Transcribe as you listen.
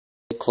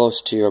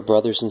close to your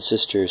brothers and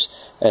sisters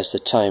as the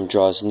time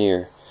draws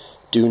near.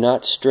 Do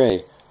not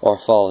stray or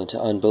fall into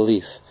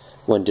unbelief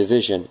when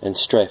division and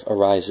strife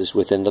arises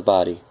within the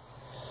body.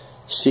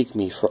 Seek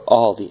me for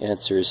all the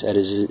answers,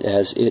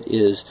 as it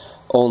is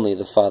only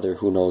the Father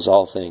who knows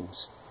all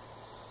things.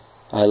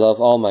 I love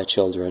all my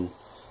children.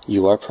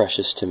 You are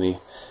precious to me.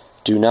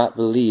 Do not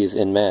believe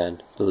in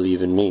man,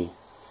 believe in me.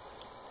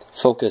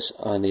 Focus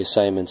on the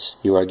assignments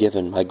you are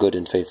given, my good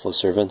and faithful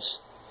servants.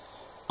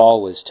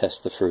 Always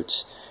test the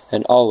fruits,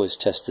 and always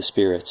test the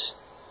spirits.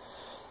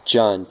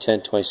 John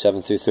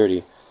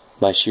 10:27-30.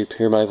 My sheep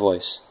hear my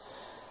voice,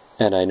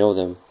 and I know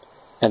them,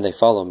 and they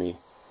follow me,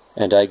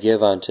 and I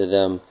give unto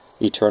them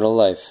eternal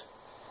life,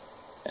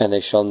 and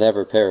they shall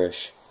never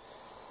perish,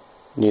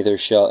 neither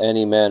shall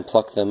any man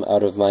pluck them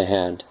out of my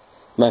hand.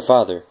 My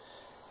Father,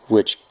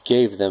 which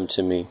gave them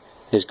to me,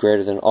 is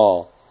greater than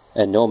all,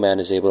 and no man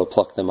is able to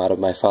pluck them out of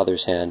my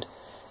Father's hand.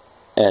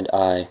 And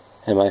I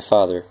and my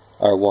Father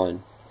are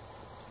one.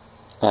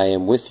 I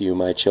am with you,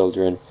 my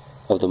children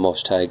of the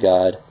Most High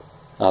God,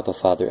 Abba,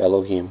 Father,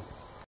 Elohim.